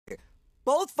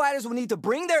Both fighters will need to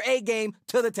bring their A game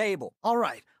to the table. All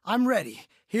right, I'm ready.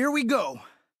 Here we go.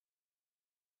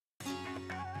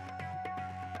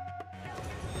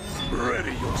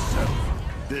 Ready yourself.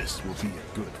 This will be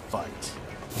a good fight.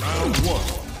 Round 1.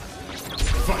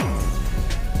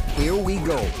 Fight. Here we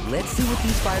go. Let's see what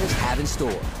these fighters have in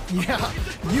store. Yeah,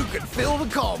 you can feel the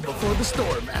calm before the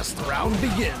storm as the round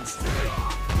begins.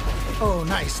 Oh,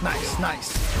 nice, nice,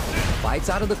 nice. Fights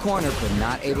out of the corner, but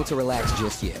not able to relax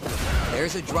just yet.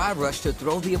 There's a drive rush to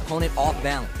throw the opponent off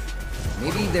balance.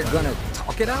 Maybe they're gonna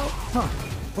talk it out? Huh.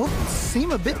 Both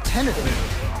seem a bit tentative.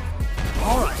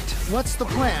 All right, what's the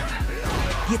plan?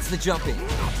 Gets the jump in.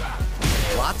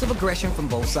 Lots of aggression from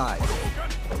both sides.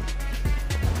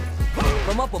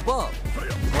 From up above,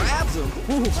 grabs him.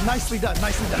 Ooh, nicely done,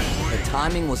 nicely done. The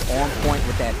timing was on point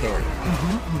with that parry.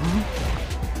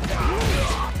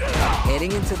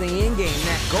 Heading into the end game,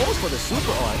 that goes for the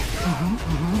super art.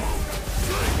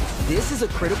 This is a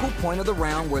critical point of the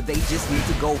round where they just need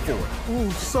to go for it.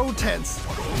 Ooh, so tense.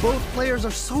 Both players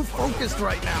are so focused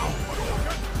right now.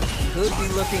 Could be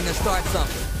looking to start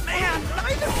something. Man,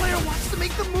 neither player wants to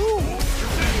make the move.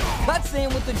 Cuts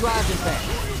in with the drive impact.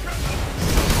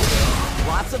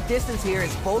 Lots of distance here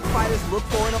as both fighters look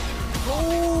for an...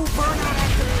 Oh, burnout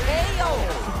after KO!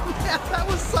 Yeah, that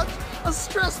was such a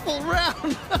stressful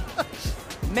round.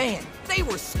 Man, they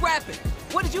were scrapping.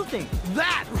 What did you think?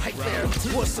 That right there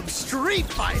was some street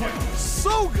fighting.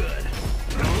 So good.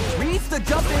 Reads the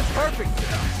jump in perfect.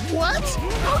 What?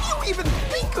 How do you even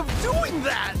think of doing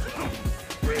that?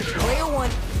 Player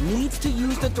one needs to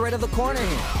use the threat of the corner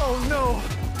here. Oh no,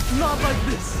 not like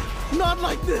this. Not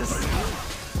like this.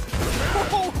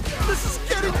 Oh, this is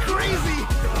getting crazy.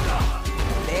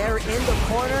 They're in the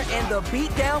corner and the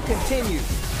beatdown continues.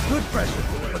 Good pressure,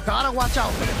 but gotta watch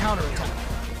out for the counterattack.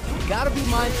 Gotta be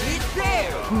mindful. It's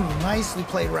there! Nicely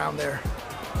played around there.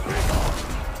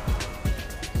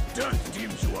 Death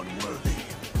deems you unworthy.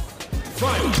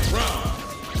 Fight round.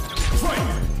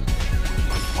 Fight.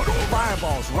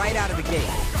 Fireballs right out of the gate.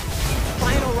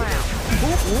 Final round.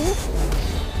 Whoop, whoop.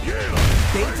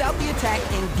 Baits out the attack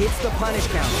and gets the punish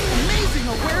counter. Amazing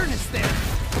awareness there.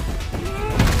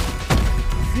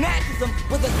 Snatches him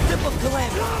with a sip of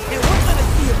calamity. And we're gonna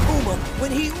see Akuma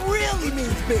when he really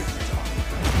means business.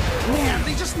 Man,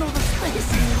 they just know the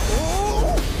spacing.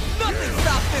 Oh! Nothing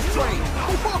stops this train.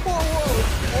 Whoa, whoa, whoa.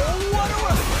 Oh, what a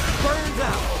rush. Burns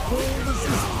out. Oh, this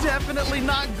is definitely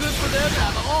not good for them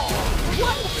at all.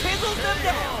 What chisels them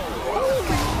down?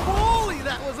 Holy moly,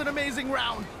 that was an amazing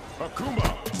round.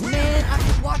 Akuma. Man, I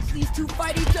could watch these two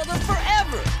fight each other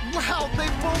forever. Wow, they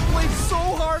both played so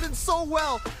hard and so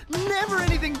well. Never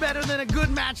anything better than a good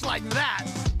match like that.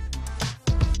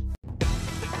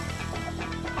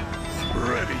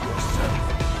 Ready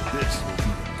yourself. This will be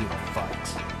a good fight.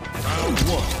 Round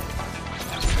 1.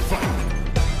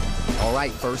 Fight. All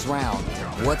right, first round.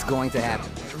 What's going to happen?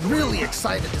 Really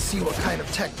excited to see what kind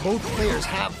of tech both players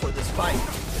have for this fight.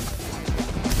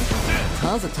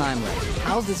 Tons of time left.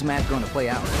 How's this match going to play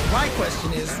out? My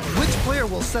question is, which player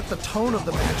will set the tone of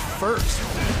the match first?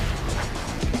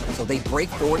 So they break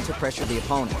forward to pressure the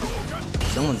opponent.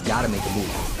 Someone's got to make a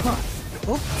move. Huh.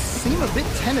 Both seem a bit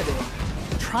tentative.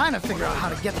 Trying to figure out how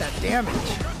to get that damage.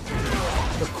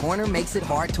 The corner makes it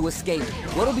hard to escape.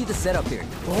 What'll be the setup here?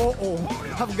 Uh-oh.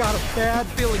 I've got a bad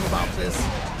feeling about this.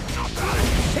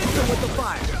 Hits him with the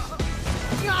fire.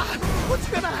 God, what's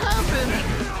gonna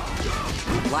happen?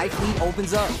 Life lead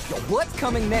opens up. What's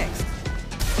coming next?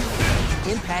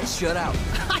 Impact shut out.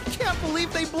 I can't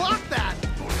believe they blocked that.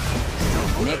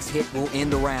 Next hit will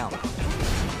end the round.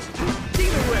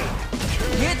 Demon Ray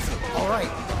hits him. All right,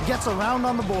 gets a round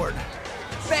on the board.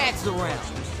 Bags the round.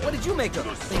 What did you make of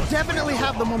it? They definitely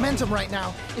have the momentum right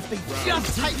now. If they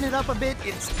just tighten it up a bit,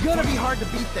 it's gonna be hard to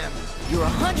beat them. You're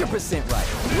 100% right.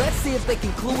 Let's see if they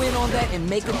can clue in on that and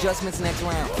make adjustments next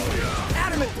round.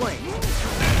 Adamant Flame.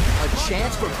 A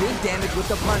chance for big damage with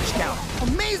the punch count.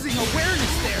 Amazing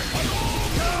awareness there.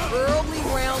 Early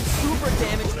round super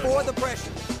damage for the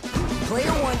pressure.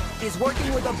 Player one is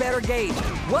working with a better gauge.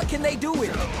 What can they do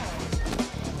with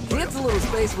it? Gets a little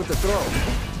space with the throw.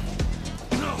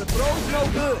 The throw's no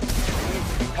good.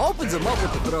 Opens him up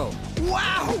with the throw.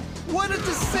 Wow, what a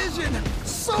decision.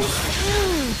 So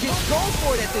Just go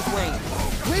for it at this range.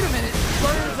 Wait a minute.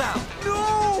 Burns out.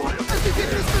 No! I think they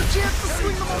missed their chance to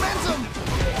swing the momentum.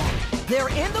 They're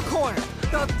in the corner.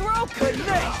 The throw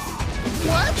connects.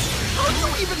 What? How do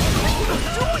you even think of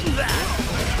doing that?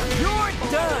 You're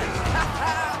done.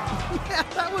 Man,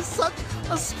 that was such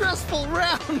a stressful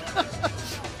round.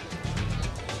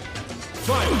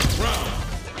 Fight round.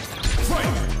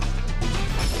 Fight.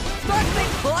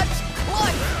 Starts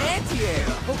clutch, and anti-air.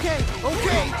 Okay,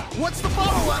 okay. What's the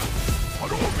follow-up?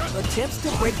 Attempts to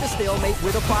break the stalemate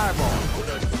with a fireball.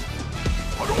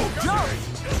 Jump!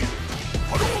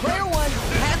 Player one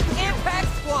has impact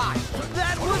squash.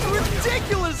 That was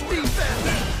ridiculous defense!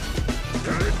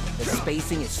 The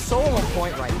spacing is so on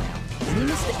point right now. Any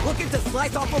mistake looking to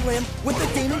slice off a limb with the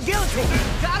demon guillotine.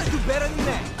 Gotta do better than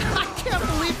that. I can't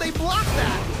believe they blocked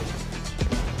that!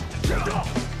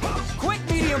 Quick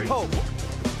medium poke.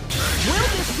 Will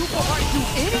this super art do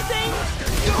anything?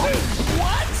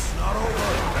 What?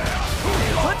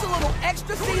 Puts a little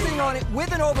extra seasoning on it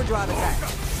with an overdrive attack.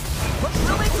 But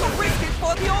willing to risk it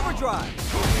for the overdrive.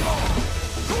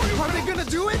 Are they gonna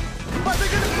do it? Are they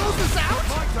gonna close this out?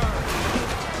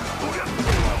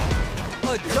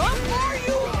 A jump? Are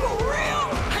you for real?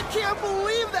 I can't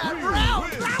believe that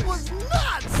round! That was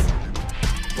nuts!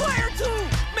 Player two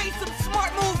made some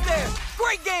smart moves there.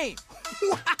 Great game.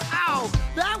 Wow!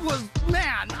 That was,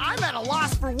 man, I'm at a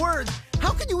loss for words.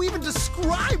 How can you even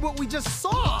describe what we just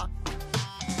saw?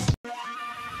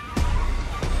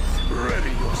 Ready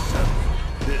yourself.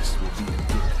 This will be a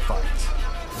good fight.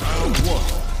 Round one.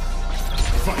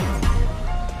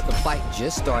 Fight. The fight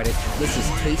just started. This is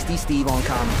Tasty Steve on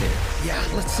commentary. Yeah,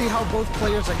 let's see how both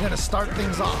players are gonna start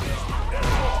things off.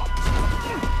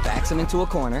 Backs him into a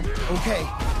corner. Okay,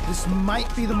 this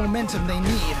might be the momentum they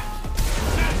need.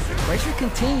 Pressure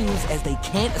continues as they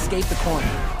can't escape the corner.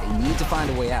 They need to find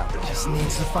a way out. Just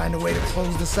needs to find a way to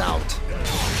close this out.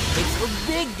 Takes a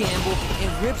big gamble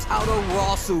and rips out a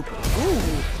raw super. Ooh,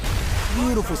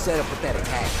 beautiful setup with that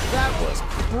attack. That was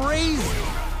crazy.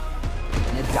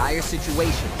 In a dire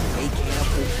situation, they can't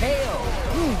prevail.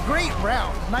 Great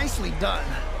round. Nicely done.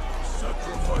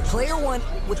 Player one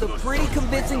with a pretty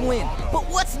convincing win. But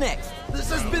what's next? This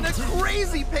has been a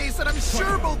crazy pace, and I'm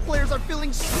sure both players are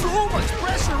feeling so much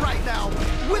pressure right now.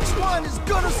 Which one is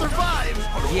gonna survive?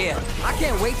 Yeah, I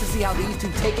can't wait to see how these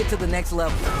two take it to the next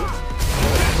level.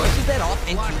 Brushes that off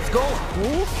and keeps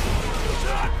going.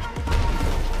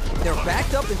 They're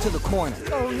backed up into the corner.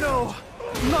 Oh no,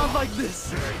 not like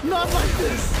this. Not like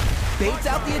this. Baits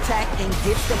out the attack and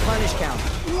gets the punish counter.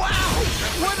 Wow,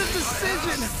 what a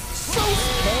decision. So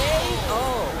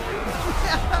KO.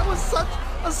 yeah, that was such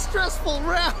a stressful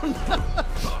round.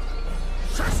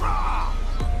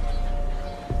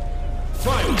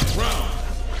 Final round.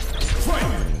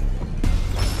 Fight.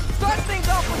 Starts things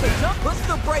off with a jump, puts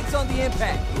the brakes on the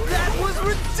impact. That was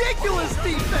ridiculous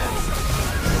defense.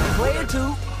 Player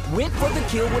two went for the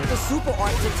kill with the super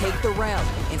art to take the round.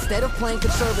 Instead of playing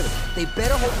conservative, they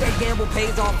better hope that gamble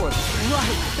pays off for them.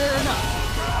 Right, fair enough.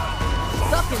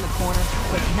 Stuck in the corner,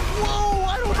 but Whoa,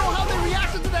 I don't know how they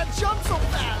reacted to that jump so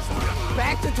fast.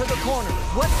 backed into the corner.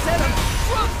 What set him?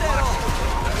 Drop that off.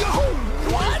 Yo,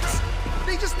 what?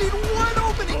 They just need one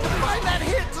opening to find that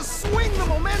hit to swing the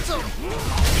momentum.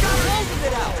 Closes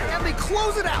it out. And they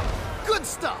close it out. Good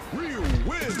stuff. Real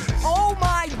win. Oh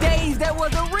my days, that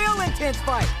was a real intense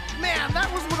fight. Man,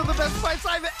 that was one of the best fights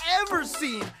I've ever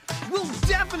seen. We'll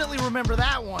definitely remember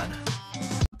that one.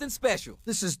 Something special.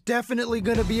 This is definitely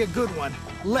gonna be a good one.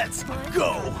 Let's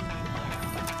go.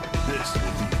 This will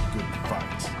be a good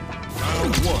fight.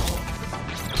 Round one.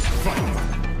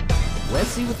 Fight. Let's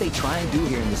see what they try and do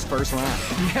here in this first round.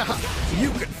 Yeah, you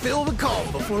can feel the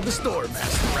calm before the storm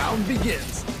as the round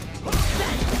begins.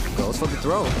 Goes for the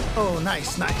throw. Oh,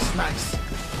 nice, nice, nice.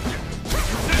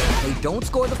 They don't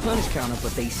score the punish counter,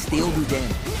 but they still do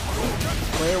damage.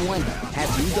 Player one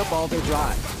has used up all their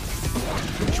drive.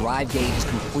 The drive gauge is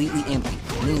completely empty,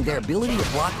 meaning their ability to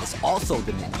block is also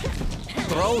diminished.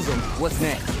 Throws them, what's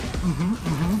next?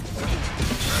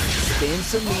 Spins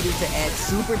some meter to add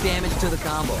super damage to the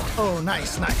combo. Oh,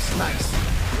 nice, nice, nice.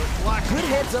 Good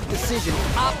heads-up decision,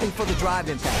 opting for the drive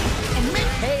impact. And make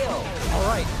KO. All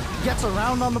right, gets a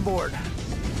round on the board.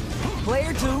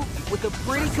 Player two with a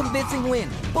pretty convincing win.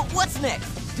 But what's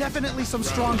next? Definitely some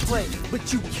strong play,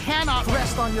 but you cannot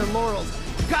rest on your laurels.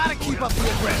 Gotta keep up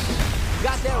the aggression.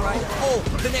 Got that right. Oh,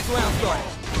 the next round started.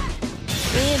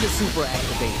 And the super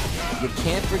activated. You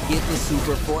can't forget the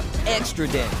super for extra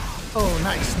damage. Oh,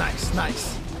 nice, nice,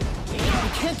 nice.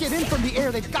 You can't get in from the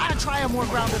air. They've got to try a more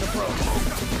grounded approach.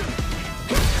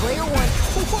 Player one,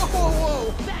 Whoa, whoa,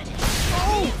 whoa.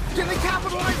 Oh, can they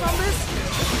capitalize on this?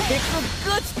 picks a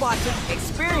good spot to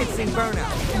experiencing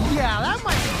burnout. Yeah, that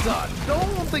might be done.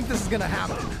 Don't think this is gonna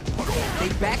happen. They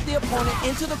back the opponent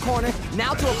into the corner,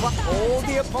 now to apply. Oh,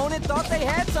 the opponent thought they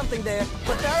had something there,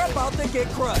 but they're about to get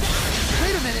crushed.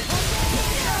 Wait a minute.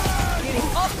 Getting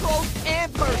up close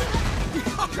and personal.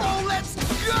 Oh, let's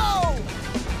go!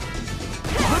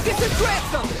 Looking to grab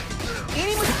something.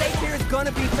 Any mistake here is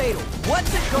gonna be fatal.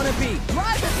 What's it gonna be?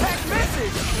 Drive attack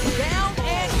misses! Down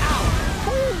and out!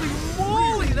 Holy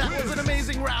moly, that was an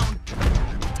amazing round!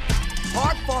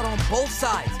 Hard fought on both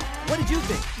sides. What did you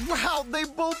think? Wow, they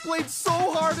both played so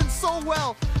hard and so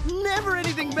well. Never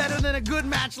anything better than a good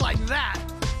match like that.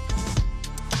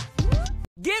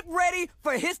 Get ready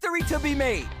for history to be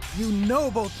made. You know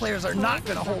both players are not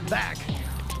gonna hold back.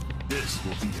 This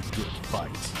will be a good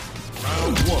fight.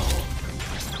 Round 1.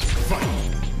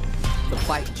 Fight. The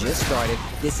fight just started.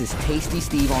 This is Tasty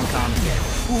Steve on commentary.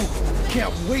 Ooh,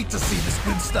 can't wait to see this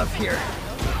good stuff here.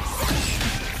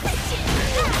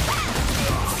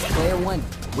 Player 1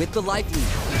 with the life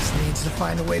lead. Just needs to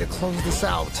find a way to close this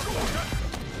out.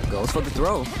 Goes for the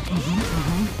throw.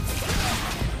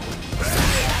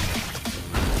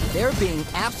 They're being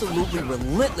absolutely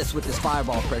relentless with this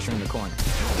fireball pressure in the corner.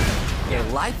 Their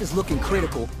life is looking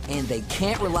critical, and they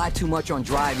can't rely too much on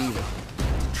drive either.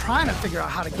 Trying to figure out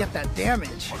how to get that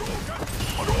damage.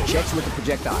 Checks with the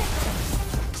projectile.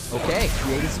 Okay,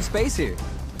 creating some space here.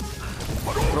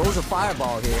 Throws a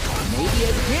fireball here. Maybe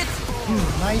it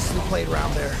hits. Nicely played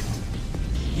round there.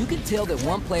 You can tell that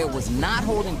one player was not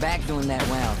holding back during that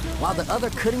round, while the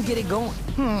other couldn't get it going.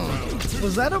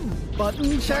 Was that a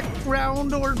button check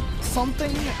round or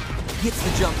something? Gets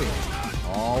the jump in.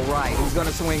 All right, who's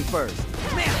gonna swing first?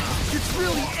 Man, it's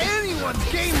really anyone's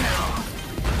game now.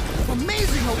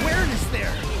 Amazing awareness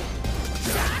there.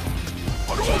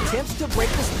 Attempts to break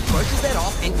this, brushes that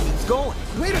off, and keeps going.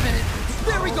 Wait a minute.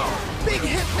 There we go. Big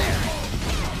hit there.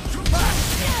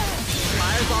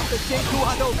 Fires off the Tenku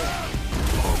Hadouken.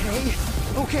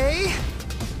 Okay.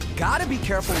 Gotta be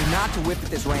careful not to whip at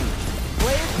this range.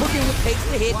 Players looking to takes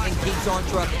the hit and keeps on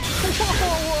trucking.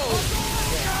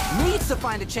 Whoa. Needs to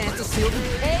find a chance to seal the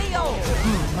KO.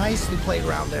 Nicely played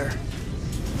round there.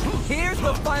 Here's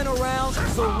the final round.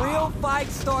 The real fight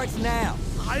starts now.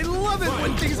 I love it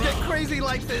when things get crazy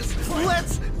like this.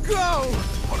 Let's go.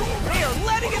 They are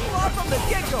letting it fly from the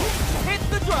get-go. Hits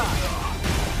the drive.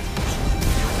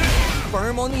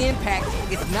 Firm on the impact.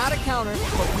 It's not a counter,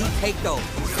 but we take those.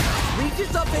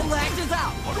 Reaches up and lashes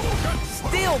out.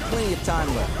 Still plenty of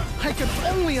time left. I can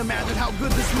only imagine how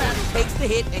good this match is. Takes the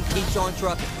hit and keeps on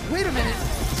trucking. Wait a minute.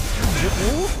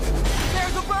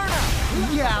 There's a burnout.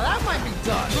 Yeah, that might be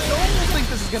done. I don't think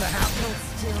this is gonna happen.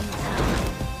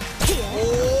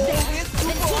 Oh, this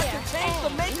super hard to change the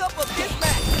makeup of this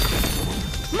match.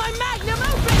 My magnum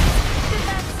opus!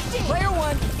 Player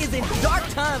 1 is in dark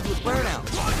times with burnout.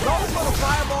 Goes for the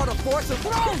fireball to force him,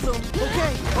 throws him.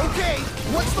 Okay.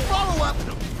 What's the follow-up?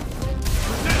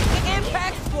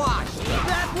 Impact squash.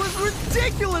 That was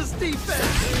ridiculous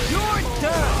defense. You're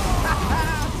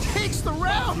done. Takes the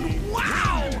round.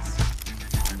 Wow.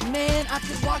 Man, I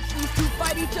could watch these two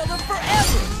fight each other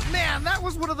forever. Man, that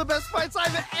was one of the best fights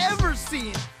I've ever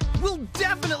seen. We'll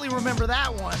definitely remember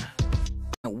that one.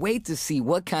 Can't wait to see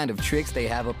what kind of tricks they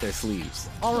have up their sleeves.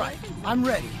 All right, I'm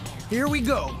ready. Here we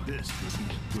go. This will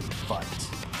be a good fight.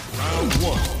 Round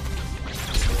 1.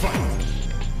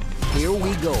 Fight. Here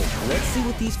we go. Let's see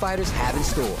what these fighters have in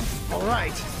store. All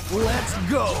right, let's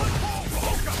go.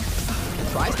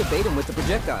 Tries to bait him with the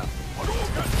projectile.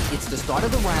 It's the start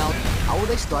of the round. How will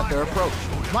they start their approach?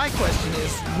 My question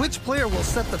is, which player will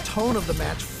set the tone of the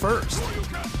match first?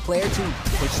 Player 2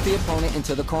 pushes the opponent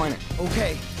into the corner.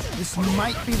 Okay, this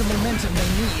might be the momentum they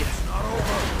need.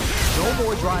 No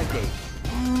more drive gauge.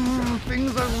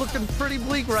 Things are looking pretty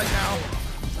bleak right now.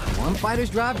 One fighter's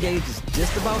drive gauge is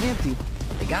just about empty.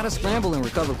 They gotta scramble and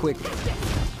recover quickly.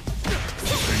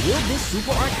 Will this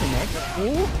super art connect?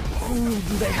 Ooh,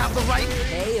 do they have the right?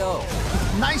 KO.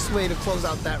 Nice way to close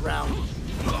out that round.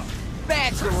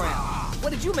 Bags the round.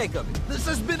 What did you make of it? This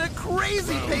has been a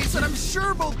crazy pace, and I'm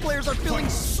sure both players are feeling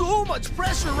so much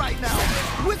pressure right now.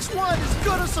 Which one is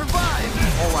gonna survive?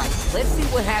 All right, let's see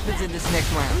what happens in this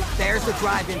next round. There's the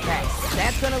drive impact.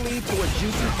 That's gonna lead to a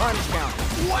juicy punish count.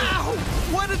 Wow,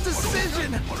 what a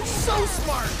decision! So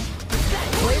smart.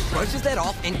 Player brushes that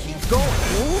off and keeps going.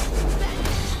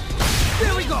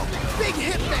 There we go. Big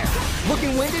hit there.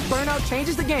 Looking winded, burnout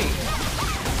changes the game.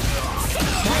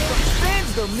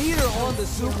 Spins the meter on the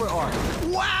super art.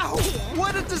 Wow,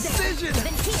 what a decision.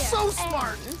 So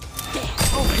smart.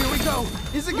 Oh, here we go.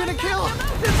 Is it gonna kill?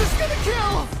 Is this gonna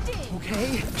kill?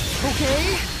 Okay.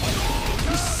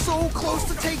 He's so close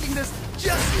to taking this.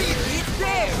 Just need it. It's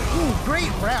there. Ooh,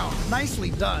 great round.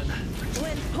 Nicely done.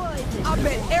 I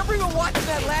bet everyone watching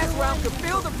that last round could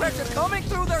feel the pressure coming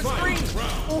through their screen.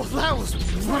 Oh, that was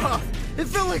rough. It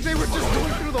felt like they were just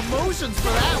going through the motions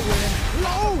for that win.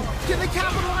 Oh, can they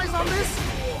capitalize on this?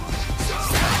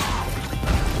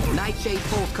 Nightshade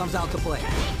Pulse comes out to play.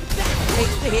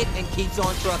 Takes the hit and keeps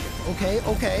on trucking.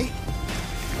 Okay.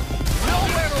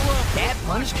 That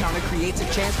punish counter creates a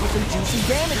chance for some juicy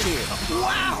damage here.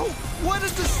 Wow! What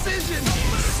a decision!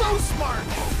 So smart!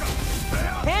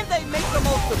 And they make the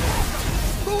most of it.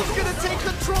 Who's gonna take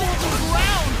control of this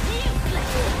round?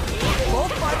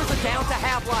 Both fighters are down to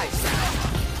half-life.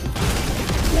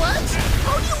 What?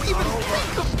 How do you even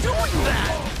think of doing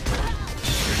that?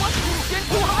 What's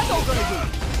Genku Hado gonna do?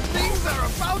 Things are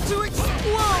about to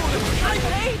explode! I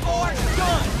paid for it!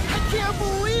 Done! I can't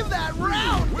believe that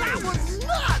round! That was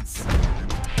nuts!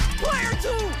 Player 2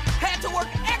 had to work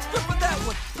extra for that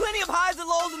one. Plenty of highs and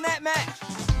lows in that match.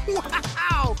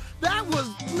 Wow! That was...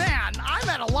 man, I'm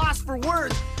at a loss for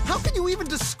words. How can you even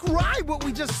describe what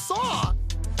we just saw?